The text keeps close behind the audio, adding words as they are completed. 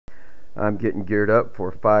I'm getting geared up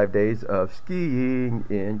for 5 days of skiing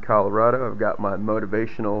in Colorado. I've got my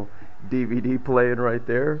motivational DVD playing right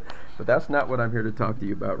there, but that's not what I'm here to talk to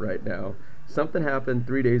you about right now. Something happened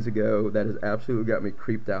 3 days ago that has absolutely got me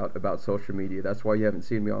creeped out about social media. That's why you haven't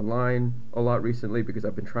seen me online a lot recently, because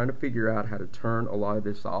I've been trying to figure out how to turn a lot of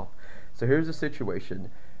this off. So here's the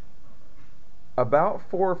situation. About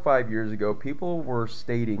 4 or 5 years ago, people were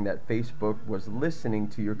stating that Facebook was listening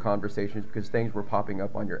to your conversations because things were popping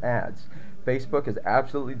up on your ads. Facebook has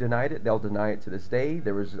absolutely denied it. They'll deny it to this day.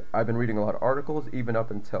 I've been reading a lot of articles, even up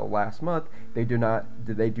until last month. They do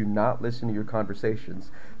not listen to your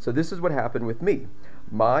conversations. So this is what happened with me.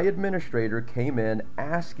 My administrator came in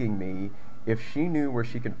asking me if she knew where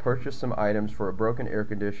she could purchase some items for a broken air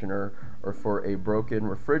conditioner or for a broken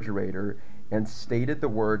refrigerator, and stated the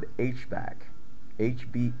word HVAC.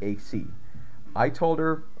 HVAC. I told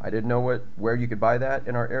her I didn't know where you could buy that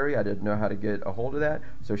in our area. I didn't know how to get a hold of that.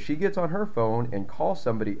 So she gets on her phone and calls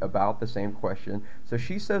somebody about the same question. So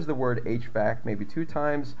she says the word HVAC maybe 2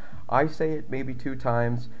 times. I say it maybe 2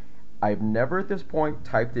 times. I've never at this point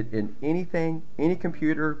typed it in anything, any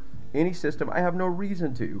computer, any system. I have no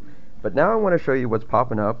reason to. But now I want to show you what's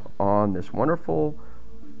popping up on this wonderful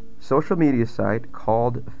social media site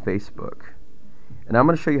called Facebook. And I'm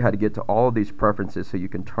going to show you how to get to all of these preferences so you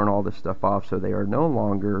can turn all this stuff off so they are no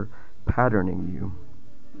longer patterning you,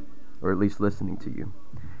 or at least listening to you.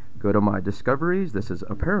 Go to my discoveries. This is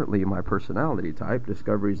apparently my personality type.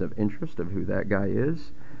 Discoveries of interest of who that guy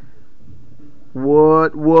is.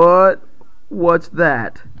 What's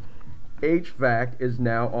that? HVAC is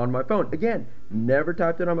now on my phone. Again, never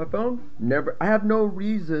typed it on my phone. Never. I have no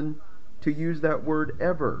reason to use that word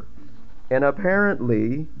ever. And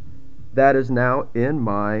apparently that is now in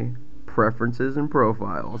my preferences and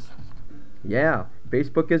profiles. Yeah,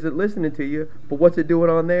 Facebook isn't listening to you, but what's it doing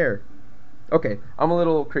on there? Okay, I'm a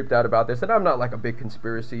little creeped out about this, and I'm not like a big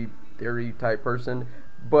conspiracy theory type person,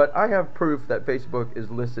 but I have proof that Facebook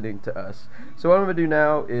is listening to us. So what I'm going to do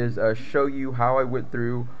now is show you how I went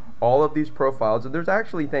through all of these profiles, and there's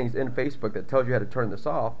actually things in Facebook that tells you how to turn this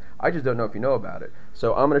off. I just don't know if you know about it.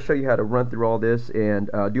 So I'm going to show you how to run through all this and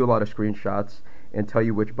do a lot of screenshots and tell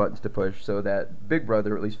you which buttons to push so that Big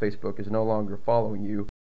Brother, at least Facebook, is no longer following you.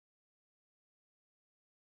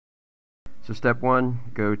 So step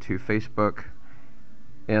 1, go to Facebook,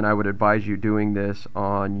 and I would advise you doing this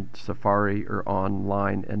on Safari or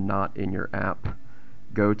online and not in your app.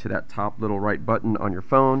 Go to that top little right button on your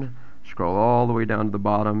phone, scroll all the way down to the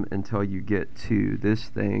bottom until you get to this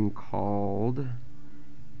thing called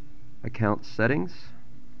Account Settings.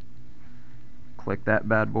 Click that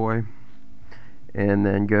bad boy, and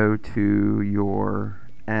then go to your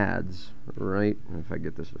ads, right? If I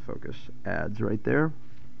get this to focus, ads right there.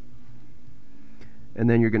 And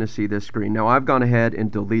then you're going to see this screen. Now I've gone ahead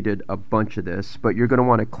and deleted a bunch of this, but you're going to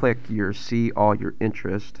want to click your see all your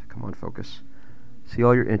interest. Come on, focus. See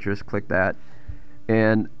all your interest, click that.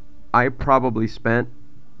 And I probably spent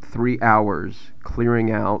 3 hours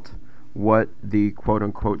clearing out what the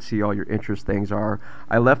quote-unquote see all your interest things are.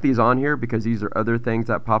 I left these on here because these are other things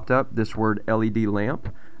that popped up. This word LED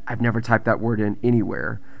lamp, I've never typed that word in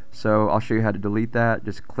anywhere. So I'll show you how to delete that.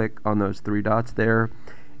 Just click on those 3 dots there,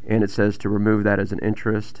 and it says to remove that as an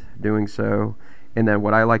interest. Doing so, and then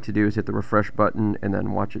what I like to do is hit the refresh button and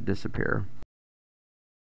then watch it disappear.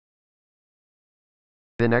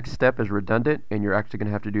 The next step is redundant, and you're actually going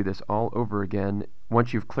to have to do this all over again.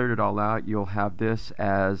 Once you've cleared it all out, you'll have this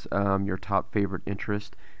as your top favorite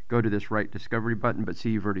interest. Go to this right discovery button, but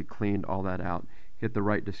see, you've already cleaned all that out. Hit the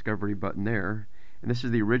right discovery button there, and this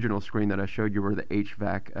is the original screen that I showed you where the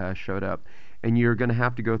HVAC showed up. And you're going to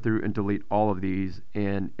have to go through and delete all of these,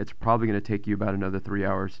 and it's probably going to take you about another 3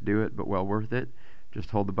 hours to do it, but well worth it.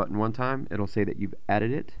 Just hold the button one time, it'll say that you've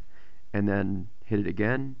added it, and then hit it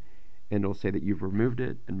again, and it'll say that you've removed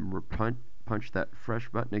it, and punch that fresh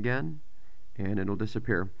button again, and it'll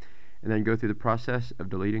disappear. And then go through the process of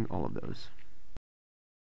deleting all of those.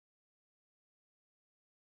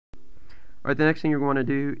 Alright, the next thing you're going to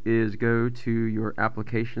do is go to your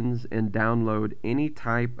applications and download any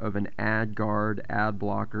type of an ad guard, ad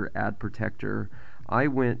blocker, ad protector. I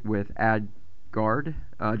went with ad guard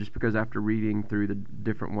just because after reading through the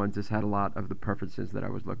different ones, this had a lot of the preferences that I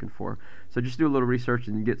was looking for. So just do a little research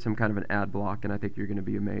and get some kind of an ad block, and I think you're going to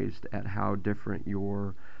be amazed at how different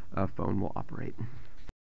your phone will operate.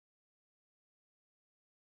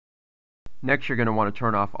 Next, you're going to want to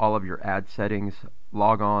turn off all of your ad settings.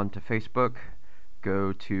 Log on to Facebook,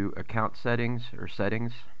 go to Account Settings or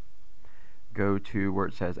Settings, go to where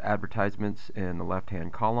it says Advertisements in the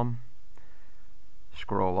left-hand column,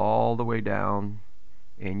 scroll all the way down,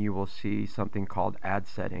 and you will see something called Ad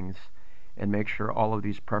Settings. and make sure all of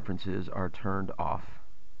these preferences are turned off.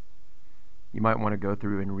 You might want to go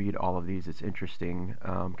through and read all of these. It's interesting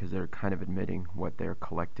because they're kind of admitting what they're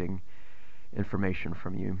collecting information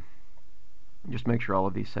from you. Just make sure all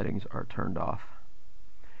of these settings are turned off.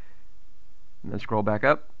 And then scroll back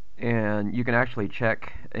up, and you can actually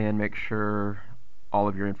check and make sure all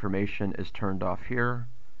of your information is turned off here.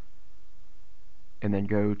 And then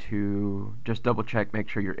go to, just double check, make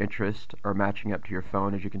sure your interests are matching up to your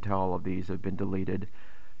phone. As you can tell, all of these have been deleted.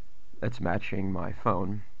 That's matching my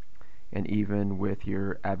phone. And even with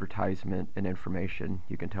your advertisement and information,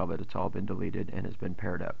 you can tell that it's all been deleted and has been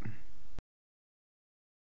paired up.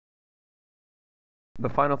 The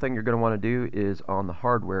final thing you're going to want to do is on the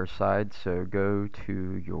hardware side, so go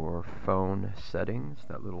to your phone settings,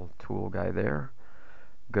 that little tool guy there.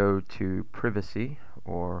 Go to privacy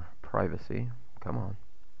or privacy, come on.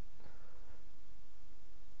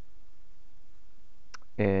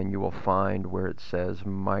 And you will find where it says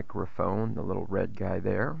microphone, the little red guy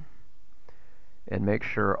there. And make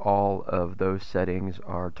sure all of those settings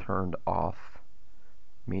are turned off,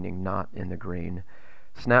 meaning not in the green.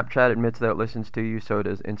 Snapchat admits that it listens to you, so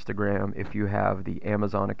does Instagram. If you have the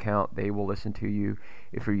Amazon account, they will listen to you.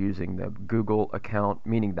 If you're using the Google account,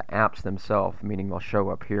 meaning the apps themselves, meaning they'll show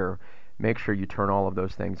up here, make sure you turn all of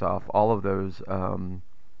those things off. All of those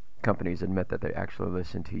companies admit that they actually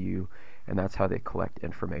listen to you, and that's how they collect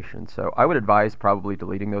information. So I would advise probably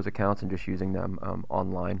deleting those accounts and just using them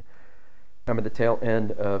online. I'm at the tail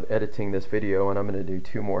end of editing this video, and I'm going to do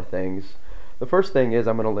two more things. The first thing is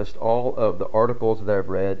I'm going to list all of the articles that I've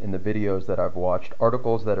read and the videos that I've watched,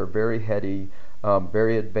 articles that are very heady,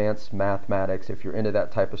 very advanced mathematics. If you're into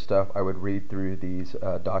that type of stuff, I would read through these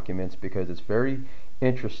documents, because it's very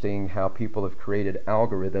interesting how people have created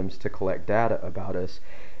algorithms to collect data about us.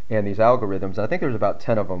 And these algorithms, I think there's about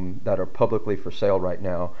 10 of them that are publicly for sale right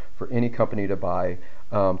now for any company to buy,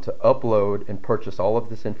 to upload and purchase all of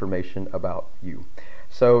this information about you.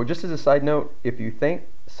 So just as a side note, if you think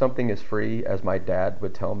something is free, as my dad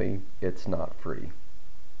would tell me, it's not free.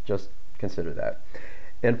 Just consider that.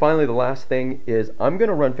 And finally, the last thing is I'm going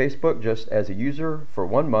to run Facebook just as a user for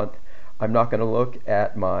 1 month. I'm not going to look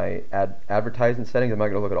at my advertising settings. I'm not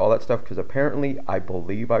going to look at all that stuff, because apparently I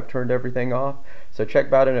believe I've turned everything off. So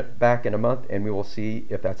check back in a month and we will see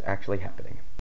if that's actually happening.